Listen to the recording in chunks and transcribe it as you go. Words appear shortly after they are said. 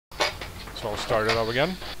So I'll start it up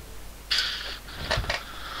again.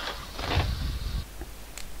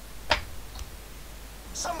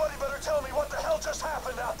 Somebody better tell me what the hell just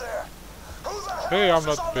happened out there. Who the hell Hey, I'm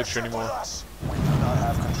not is on the the bitch ship anymore. with us? We do not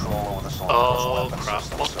have control over the Oh crap,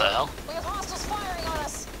 what the hell? We have hostiles firing on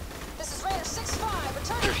us. This is Raider 6-5,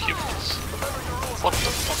 returning They're fire. humans. What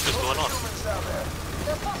the fuck is going on?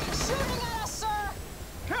 They're fucking shooting at us,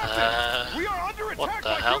 sir. We are under what attack the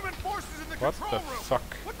by hell? human forces in the What control the room. fuck?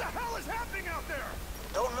 What the hell is happening out there?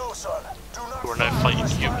 Don't know, son. Do not We're now fire fighting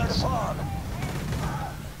unless fired humans. upon.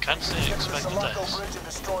 Can't say Get to the expected Sulaco deaths. Bridge and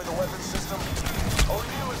destroy the weapon system.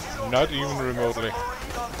 O'Neill, if you don't Not get even moving, remotely. every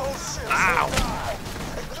Marine on both ships will Ow! die.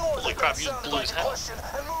 Ignore Holy the crap, that you sounded blew like his a head. question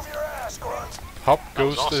and move your ass, grunt. Hop was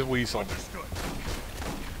goes the awesome. weasel. Understood.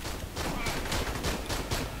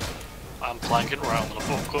 I'm flanking around with a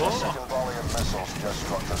The buckle. second volley of missiles just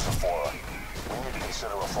struck the Sephora. We need to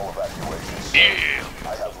consider a full evacuation. Yeah!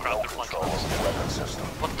 I have Crap, no they're flanking control us. over the weapon system.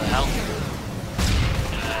 What the hell?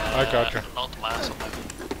 I gotcha. Not the mass on my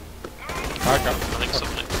I got. I think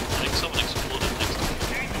someone exploded next to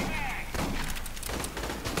me.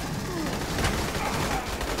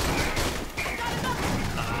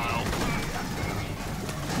 Ow.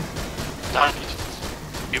 Damn, these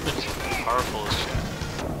humans are powerful as shit.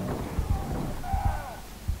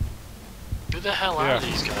 Who the hell Yeah. are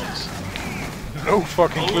these guys? No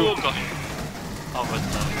fucking clue. Oh, got him. Oh, but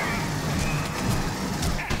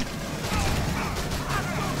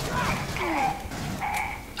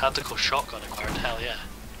tactical shotgun acquired, hell yeah.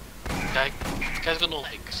 The guy's got no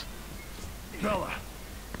legs. Bella,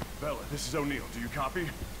 this is O'Neill. Do you copy?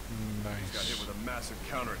 Got hit Nice. with a massive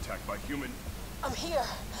counterattack by human. I'm here.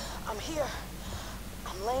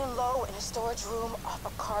 I'm laying low in a storage room off a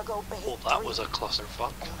cargo bay. Oh, that was a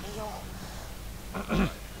clusterfuck. O'Neill.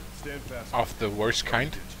 Stand fast. Of the worst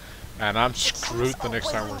kind. And I'm screwed the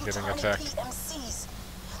next time we're getting attacked. PMCs.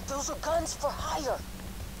 Those are guns for hire.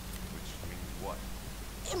 Which means what?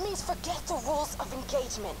 It means forget the rules of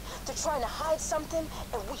engagement. They're trying to hide something,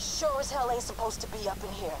 and we sure as hell ain't supposed to be up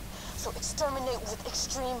in here. So exterminate with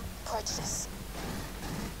extreme prejudice.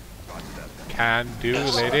 Roger that. Can do,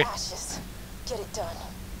 Yes. lady. Ashes. Get it done.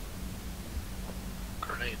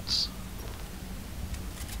 Grenades.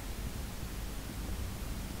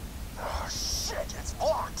 Oh, shit, it's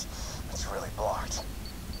blocked. It's really blocked.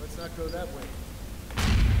 Let's not go that way.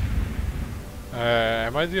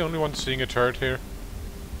 Am I the only one seeing a turret here?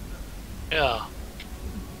 Yeah.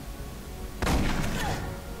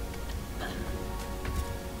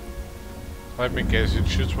 Let me guess, it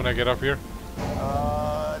shoots when I get up here?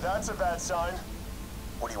 That's a bad sign.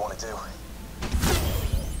 What do you want to do?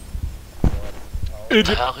 What the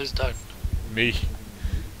Idiot. hell? Who's down? Me.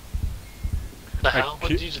 The hell? What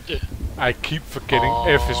did you do? I keep forgetting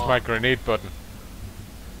F is my grenade button.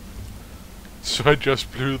 So I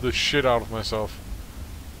just blew the shit out of myself.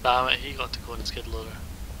 Damn it, he got to go in his skid loader.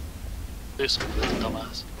 Do something with the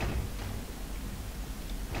dumbass.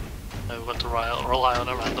 Now we've got to rely on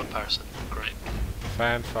a random person. Great.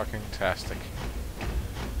 Fan-fucking-tastic.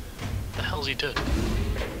 The hell's he doing?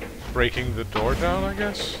 Breaking the door down, I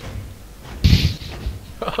guess?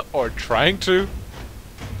 Or trying to?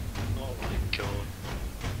 Oh my god.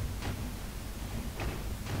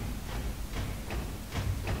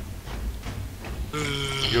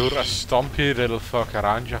 You're a stumpy little fucker,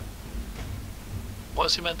 aren't ya? What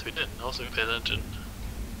is he meant to be doing? I wasn't paying attention.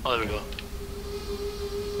 Oh, there we go.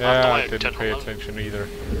 Yeah, no, I I didn't didn't pay know. attention either.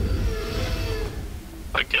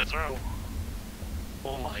 I get through.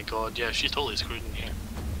 Oh my god, yeah, she's totally screwed in here.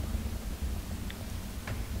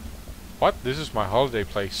 What? This is my holiday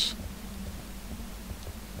place.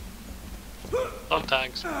 Dog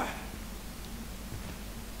tags. Jesus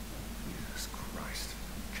Christ.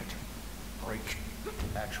 Catch him. Break.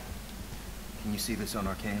 Actual. Can you see this on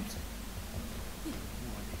our cams? Who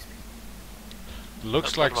are these people?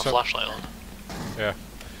 Looks Let's like put a some. flashlight on. Yeah.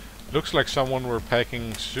 Looks like someone were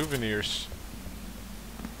packing souvenirs.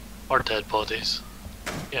 Or dead bodies.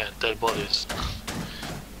 Yeah, dead bodies.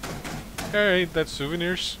 Hey, ain't that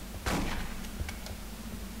souvenirs?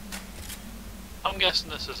 I'm guessing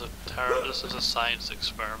this is a science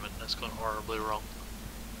experiment that's gone horribly wrong.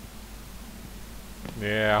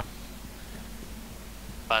 Yeah.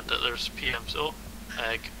 Bad that there's PMs. Oh,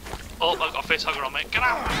 egg. Oh, I got a face hugger on me. Get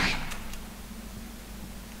out!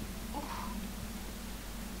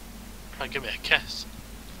 Try and give me a kiss.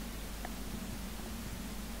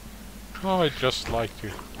 Oh, I just liked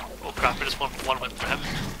you. Oh crap, I just one went for him.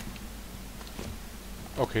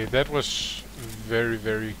 Okay, that was very,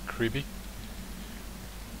 very creepy.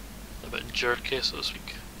 A bit jerky, so to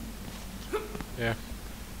speak. Yeah.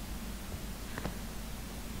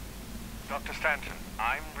 Dr. Stanton,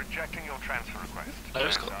 I'm rejecting your transfer request. I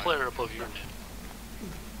just got a player above your name.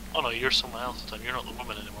 Oh no, you're someone else then. You're not the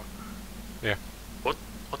woman anymore. Yeah. What?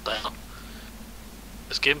 What the hell?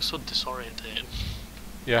 This game's so disorientating.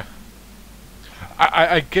 Yeah.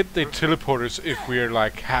 I get the teleporters if we're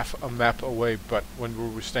like half a map away, but when we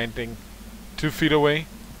were standing 2 feet away,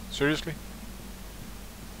 seriously?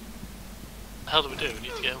 How do we do? We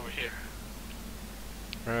need to get over here.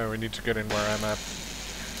 We need to get in where I'm at.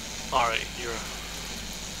 Alright, you're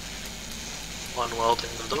unwelding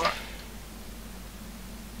the door.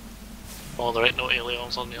 Oh, there ain't no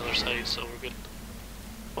aliens on the other side, so we're good.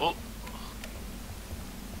 Oh.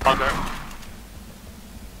 Bugger.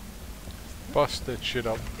 Bust that shit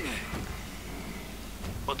up.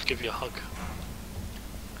 Want to give you a hug.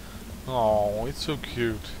 Oh, it's so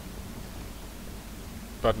cute.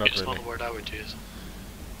 But not It's really. not the word I would use.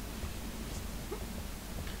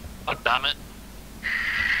 Oh, damn it.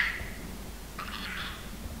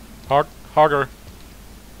 Hugger.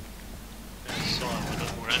 So I don't know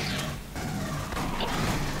where it is.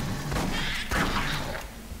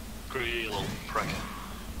 Greedy little prick.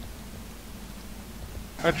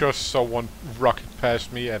 I just saw one rocket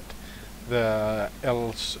past me at the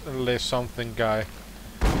Le something guy.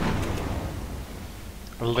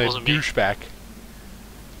 Le wasn't me. douchebag.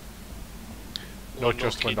 No, One it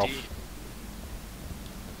just went KD. off.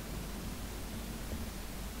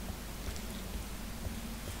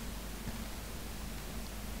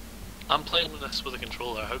 I'm playing this with a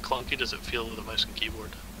controller. How clunky does it feel with a mouse and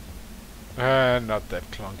keyboard? Not that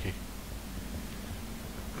clunky.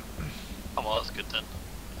 Oh well, that's good then.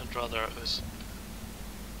 I'd rather it was...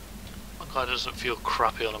 I'm glad it doesn't feel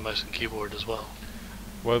crappy on a mouse and keyboard as well.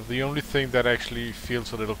 Well, the only thing that actually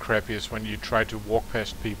feels a little crappy is when you try to walk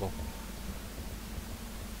past people.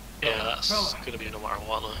 Yeah, that's gonna be no matter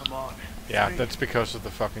what though. Come on. Yeah, Stay. that's because of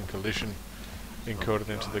the fucking collision encoded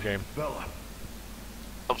into the game. Bella,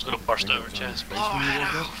 I was gonna burst out her chest.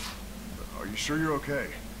 are you sure you're okay?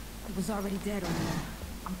 It was already dead on there.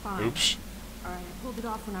 I'm fine. Oops. Alright, I pulled it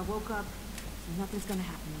off when I woke up, so nothing's gonna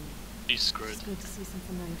happen to me. He's screwed. It's good to see some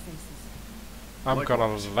familiar faces. I'm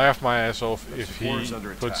gonna laugh my ass off if he Sephora is under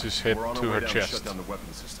puts attack. his head We're on our to way her down chest. shut down the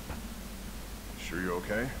weapon system. Sure you're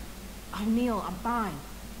okay? O'Neil, I'm fine.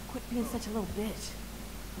 Quit being such a little bitch.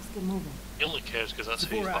 Let's get moving. He only cares because that's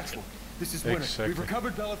who he's Sephora fucking. Actual. This is Winter. Exactly. We've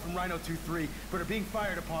recovered Bella from Rhino 2-3, but are being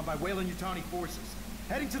fired upon by Weyland-Yutani forces.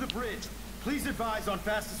 Heading to the bridge. Please advise on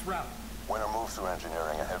fastest route. Winter, move through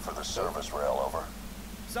engineering and head for the service rail, over.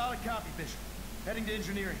 Solid copy, Bishop. Heading to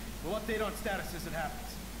engineering. We'll update on status as it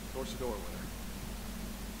happens. Door to door, Winter.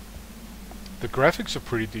 The graphics are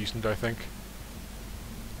pretty decent, I think.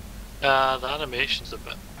 The animation's a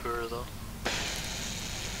bit poor though.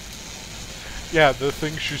 Yeah, the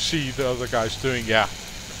things you see the other guys doing, yeah.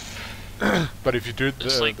 But if you do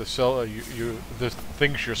It's like- the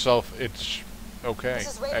things yourself, it's okay,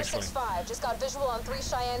 This is Raider actually. 6-5. Just got visual on 3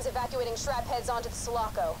 Cheyennes evacuating Shrap heads onto the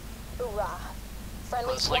Sulaco. Hoorah.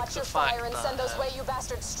 Friendlies, It's like watch the your fire fact and send those that- Wayu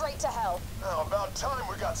bastards straight to hell. Now, about time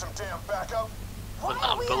we got some damn backup. When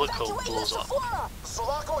that umbilical blows up.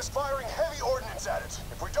 Sulaco is firing heavy ordnance at it.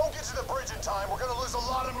 If we don't get to the bridge in time, we're gonna lose a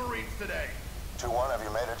lot of Marines today. 2-1, have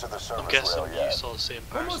you made it to the I'm service guessing rail you yet? saw the same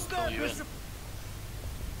person Almost pull there, you in. Bishop.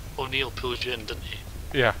 O'Neil pulled you in, didn't he?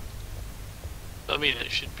 Yeah. I mean,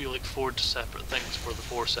 it should be like 4 separate things for the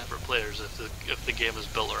 4 separate players if the game is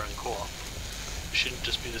built around co-op. It shouldn't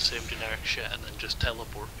just be the same generic shit and then just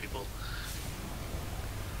teleport people.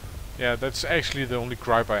 Yeah, that's actually the only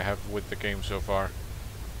gripe I have with the game so far.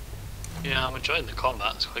 Yeah, I'm enjoying the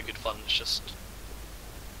combat. It's quite good fun. It's just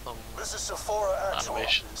This is Sephora Actual.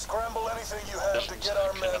 Animation. Scramble anything you have to Visions get our are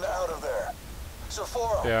kind men of- out of there.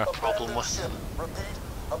 Sephora, Yeah. Problem abandon with- ship. Repeat,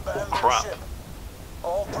 abandon crap. ship.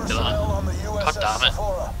 All personnel on the God USS damn it.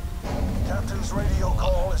 Sephora. Captain's radio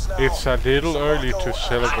call is now. It's a little early to Sulaco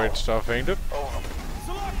celebrate Actual. stuff, ain't it? Over.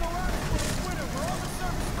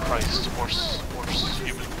 Christ, worse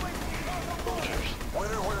human soldiers.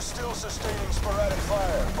 Winter, we're still sustaining sporadic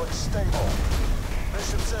fire, but stable.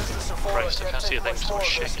 Bishop says the Sephora Christ, I can't can't see a take thing, much so more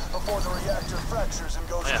it's of this shaking. before the reactor fractures and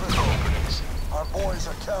goes I have critical. grenades. Our boys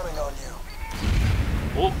are counting on you.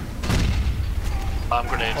 Oh! Bomb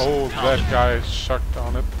grenades. Oh, that guy sucked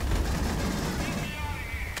on it.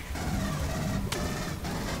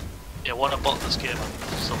 Yeah, when I bought this game,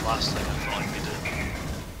 it's the last thing I thought I'd be doing.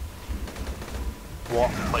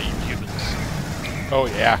 What? Fighting humans. Oh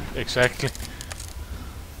yeah, exactly.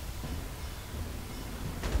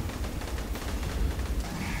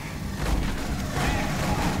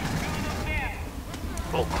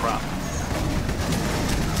 Oh crap.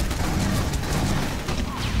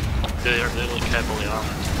 They look heavily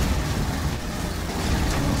armored.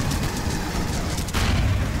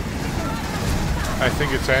 I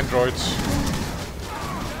think it's androids.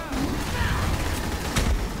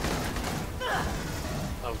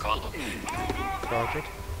 Oh god. Got it.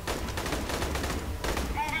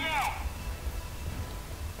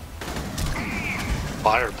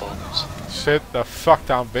 Firebombs. Sit the fuck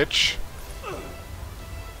down, bitch. I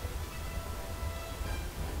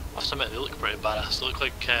have to admit, they look pretty badass. They look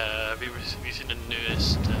like, have you seen the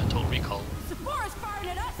newest Total Recall?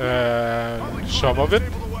 Some of it.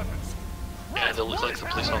 Yeah, they look like the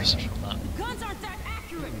police officers from that. Guns aren't that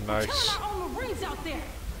accurate. Nice. We're killing our own Marines out there.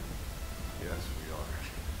 Yes, we are.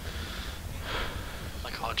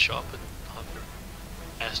 Like hot shop and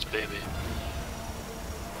Est baby.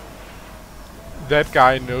 That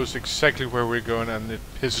guy knows exactly where we're going and it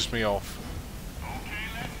pisses me off.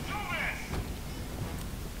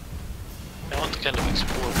 I want to kind of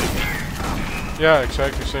explore with me. Yeah,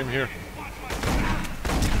 exactly, same here.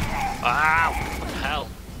 Wow, what the hell?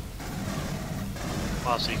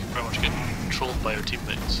 Wow, so you can pretty much get controlled by your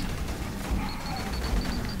teammates.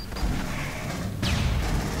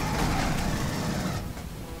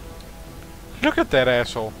 Look at that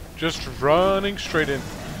asshole. Just running straight in.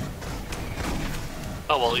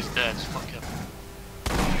 Oh well, he's dead, fuck him.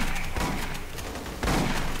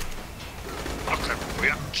 Okay,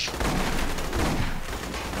 bitch.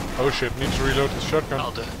 Oh shit, need to reload the shotgun.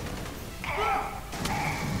 I'll do.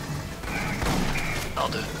 I'll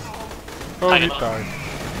do. Oh, Hang he on. died.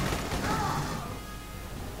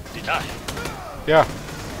 Did he die? Yeah.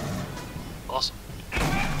 Awesome.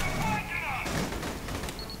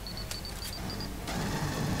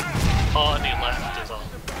 Oh, and he left as well.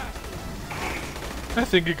 I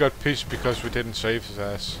think he got pissed because we didn't save his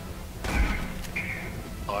ass.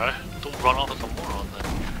 Alright, don't run off like a moron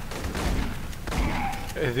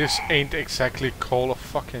then. This ain't exactly Call of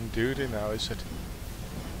fucking Duty now, is it?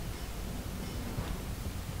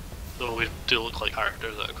 Though we do look like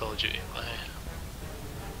characters out of Call of Duty.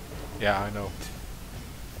 Yeah, I know.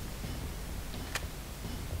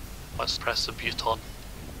 Let's press the button.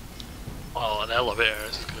 Oh, an elevator,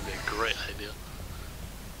 this is going to be a great idea.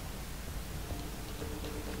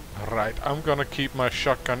 Right, I'm gonna keep my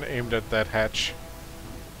shotgun aimed at that hatch.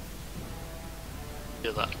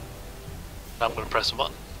 Hear that? Now I'm going to press a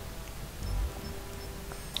button.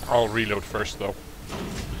 I'll reload first though.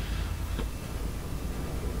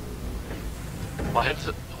 Why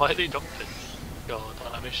are they jumping? God,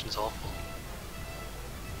 that animation's awful.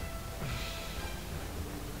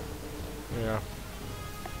 Yeah.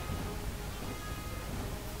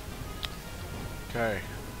 Okay.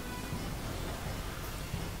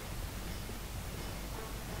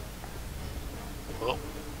 Oh.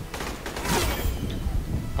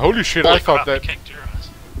 Holy shit, Holy I thought crap, that... he kicked your ass.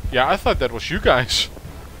 Yeah, I thought that was you guys.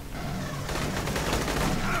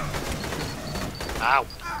 Ow.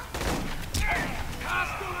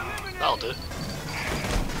 That'll do.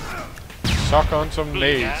 Suck on some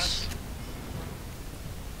Really, nades. guys?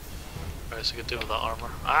 Right, so I could do with that armor.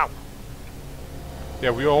 Ow! Yeah,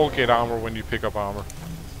 we all get armor when you pick up armor.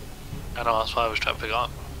 I know, that's why I was trying to pick up.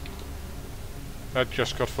 That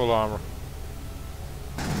just got full armor.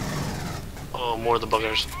 Oh, more of the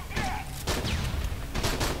buggers.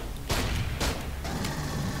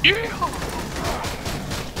 Yeah!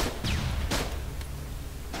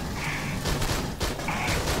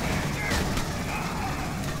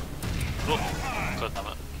 Oh, god damn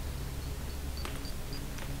it.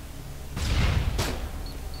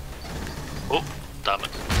 Oh, damn it.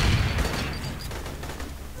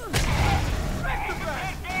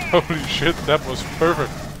 Holy shit, that was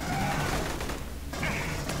perfect.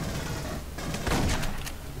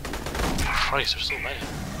 Christ, there's so many.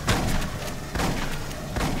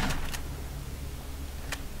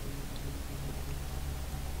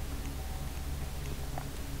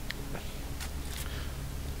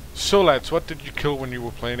 So lads, what did you kill when you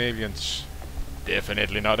were playing Aliens?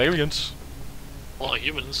 Definitely not aliens. A lot of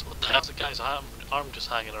humans. What the hell's the guy's arm just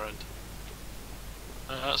hanging around?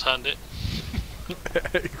 That's handy.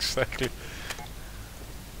 Exactly.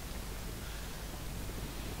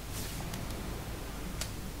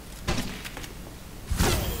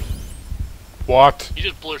 What? You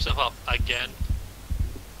just blew yourself up again.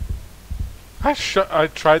 I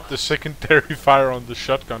tried the secondary fire on the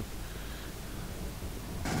shotgun.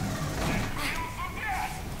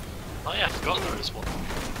 Oh yeah, I forgot there is one.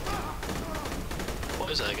 What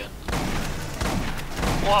is it again?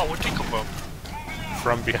 Wow, where'd you come from?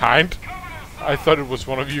 From behind? I thought it was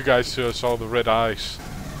one of you guys who saw the red eyes.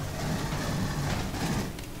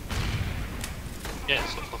 Yeah,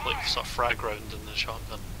 it looked like sort of frag round in the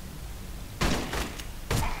shotgun.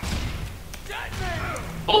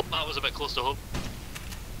 Oh, that was a bit close to home.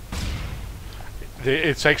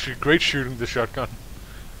 It's actually great shooting the shotgun.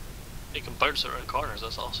 You can bounce it around corners,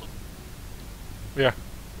 that's awesome. Yeah.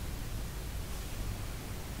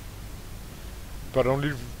 But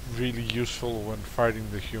only really useful when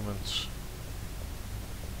fighting the humans.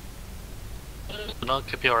 No, it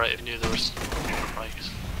could be alright if you knew there was right.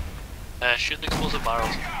 Shoot the explosive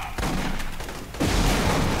barrels.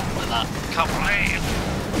 Like that. Come on!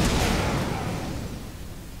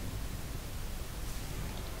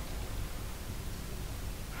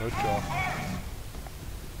 Good job.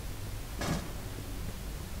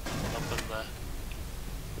 Up in the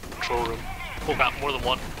control room. Oh, got more than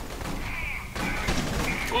one.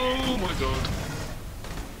 Oh my god.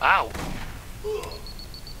 Ow!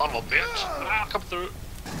 Son of a bitch! Ah, come through!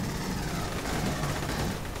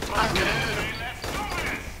 Okay.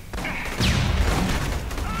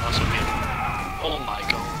 That's okay. Oh my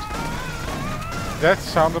god. That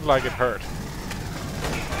sounded like it hurt.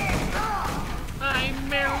 I'm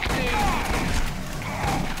melting!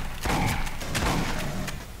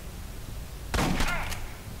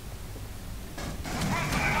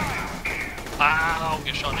 Ah, I'll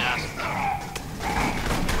get shot in the ass.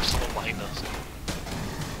 There's someone behind us.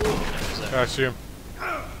 Yeah, I see him.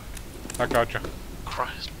 I gotcha.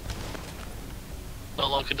 Christ. Not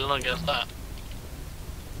long could I get that.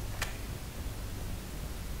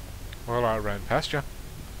 Well, I ran past you.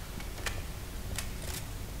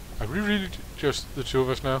 Are we really just the two of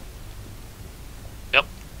us now? Yep.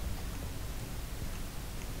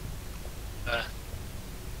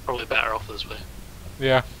 Probably better off this way.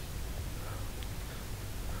 Yeah.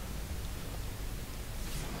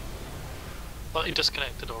 Thought you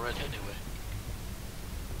disconnected already anyway.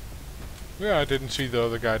 Yeah, I didn't see the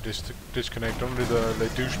other guy disconnect, only the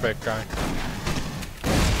douchebag guy.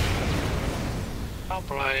 Oh,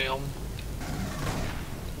 Brian.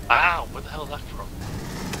 Ow, where the hell is that from?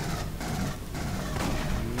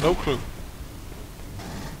 No clue.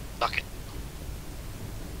 Suck it.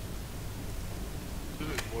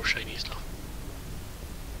 Ooh, more shiny stuff.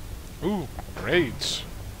 Ooh, raids.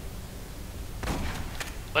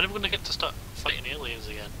 When are we going to get to start fighting aliens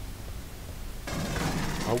again?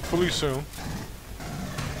 Hopefully soon.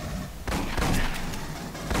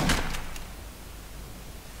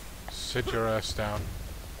 Sit your ass down.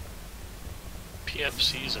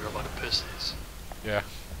 PFCs are about pussies. Yeah.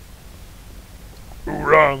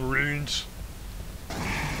 Hoorah, Marines!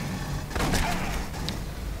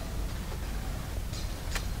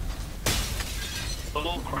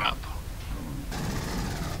 Oh crap.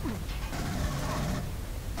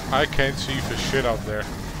 I can't see for shit out there.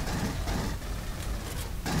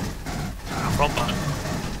 Front button.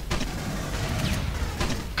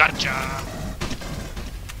 Gotcha!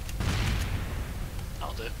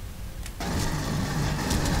 That'll do.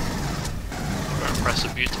 Better press a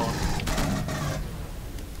button.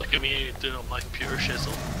 Look at me doing on my computer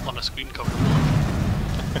shizzle on a screen cover.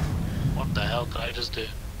 What the hell did I just do?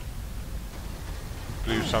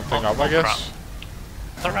 Blew something up, I guess. Crap.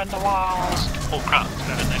 They're in the walls! Oh crap,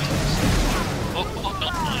 they're in next to us. Oh,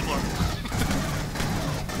 not anymore.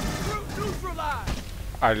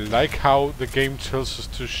 I like how the game tells us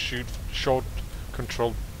to shoot short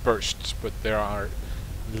controlled bursts, but there are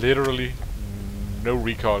literally no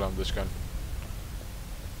recoil on this gun.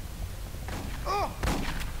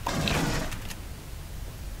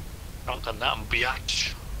 Not done that,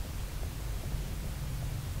 biatch.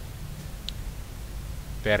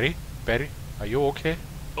 Barry? Barry? Are you okay?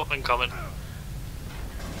 Oh, incoming.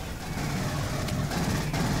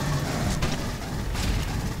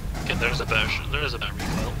 Okay, there is a better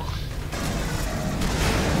recoil.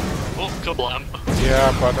 Oh, kablam.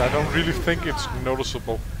 Yeah, but I don't really think it's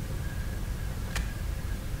noticeable.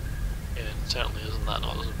 Yeah, it certainly isn't that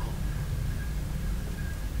noticeable.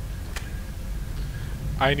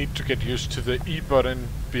 I need to get used to the E button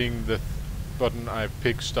being the button I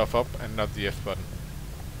pick stuff up and not the F button.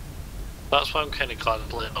 That's why I'm kind of glad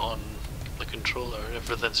playing on the controller.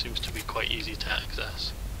 Everything seems to be quite easy to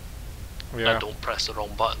access. Yeah. I don't press the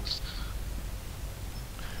wrong buttons.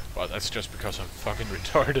 Well, that's just because I'm fucking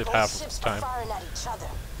retarded half Both of ships the are time. firing at each other.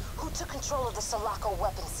 Who took control of the Sulaco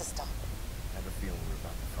weapon system? I have a feeling we're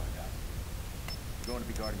about to find out. We're going to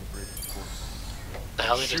be guarding the bridge, of course. The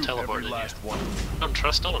hell they just Shoot every teleported last you. one. I don't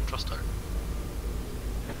trust her.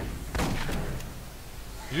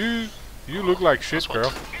 You look like shit, That's what-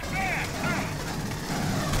 girl.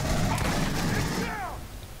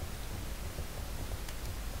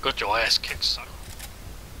 Got your ass kicked, son.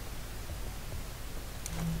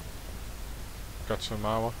 Got some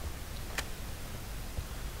armor.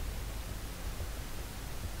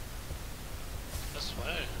 This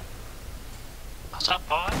way. What's up,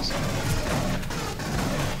 boys?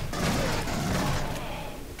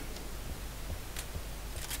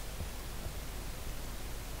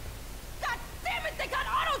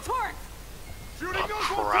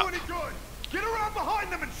 Crap. Any good. Get around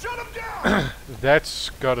behind them and shut them down. That's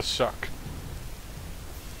gotta suck.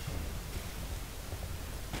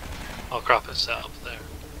 Oh crap, it's set up there.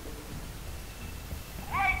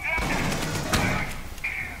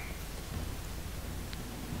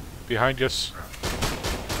 Behind us.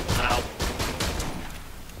 Ow.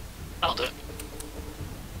 I'll do it.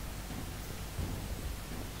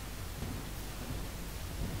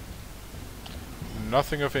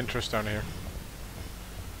 Nothing of interest down here.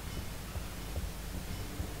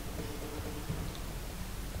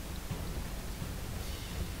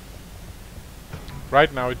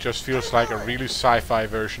 Right now it just feels like a really sci-fi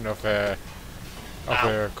version of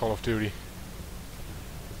Call of Duty.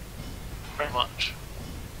 Very much.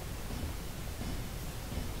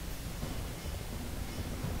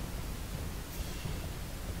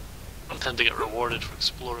 I tend to get rewarded for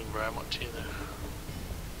exploring very much either.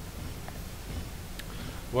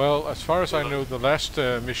 Well, as far as I know, the last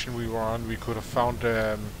mission we were on, we could have found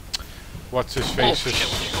what's his face. Oh, shit,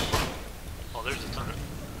 where'd you come from? Oh, there's the turret.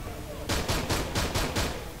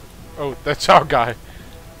 Oh, that's our guy.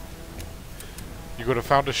 You could have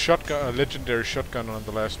found a shotgun, a legendary shotgun on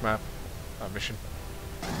the last map mission.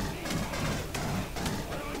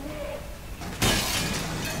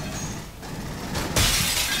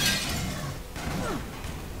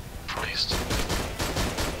 Christ.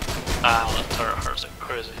 Ah, that turret hurts like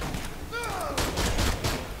crazy.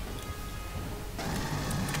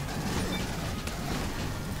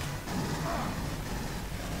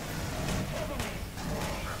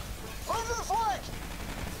 Over the flank!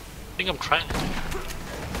 I think I'm trying to.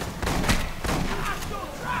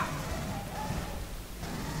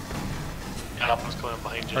 Yeah, I was going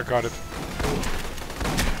behind you. I got it.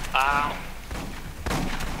 Ow.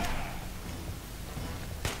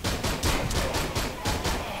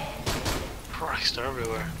 Christ, they're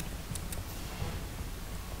everywhere.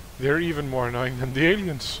 They're even more annoying than the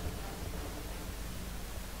aliens.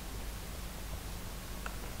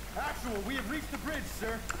 Actual, we have reached the bridge,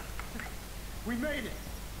 sir. We made it.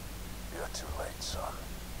 You're too late, son.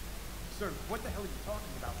 Sir, what the hell are you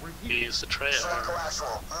talking about? We're here. He's the traitor. Psycho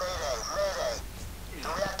Actual, Mayday. The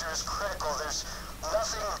reactor is critical. There's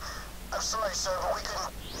nothing... I'm sorry, sir, but we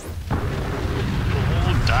couldn't...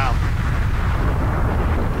 Oh, damn.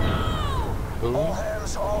 Boom.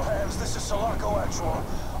 All hands, this is Sulaco Actual.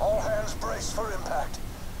 All hands brace for impact.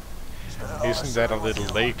 Isn't that a little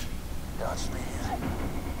late? Godspeed.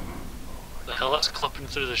 The hell, that's clipping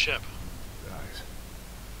through the ship. Guys,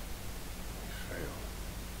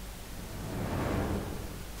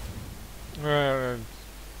 we failed.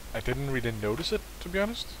 I didn't really notice it, to be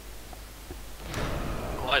honest.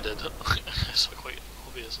 Oh, I did. It's quite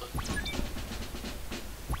obviously.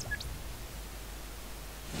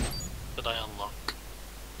 Did I unlock?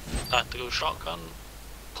 Tactical shotgun,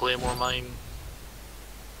 claymore mine,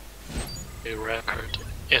 a record.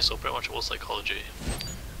 Yeah, so pretty much it was psychology.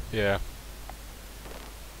 Yeah.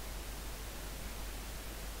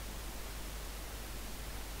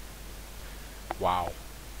 Wow,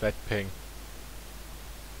 that ping.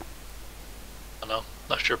 I know,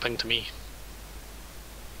 that's your ping to me.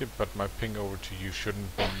 Yeah, but my ping over to you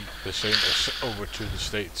shouldn't be the same as over to the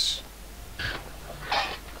States.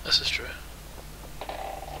 This is true.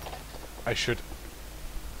 I should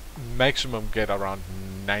maximum get around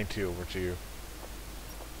 90 over to you.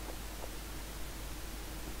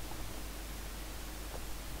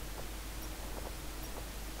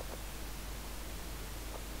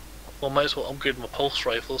 Well, might as well upgrade my pulse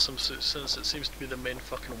rifle since it seems to be the main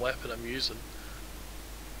fucking weapon I'm using.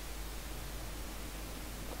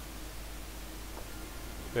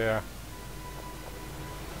 Yeah.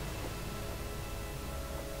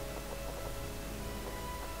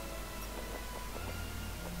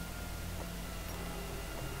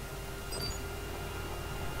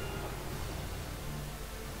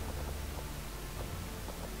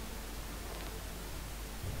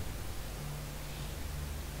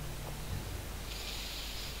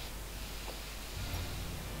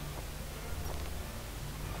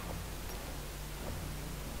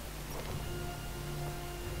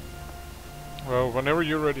 Well, whenever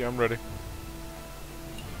you're ready, I'm ready.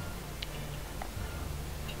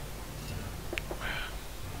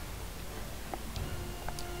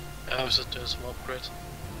 I was just doing some upgrades.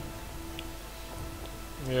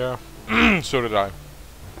 Yeah, so did I.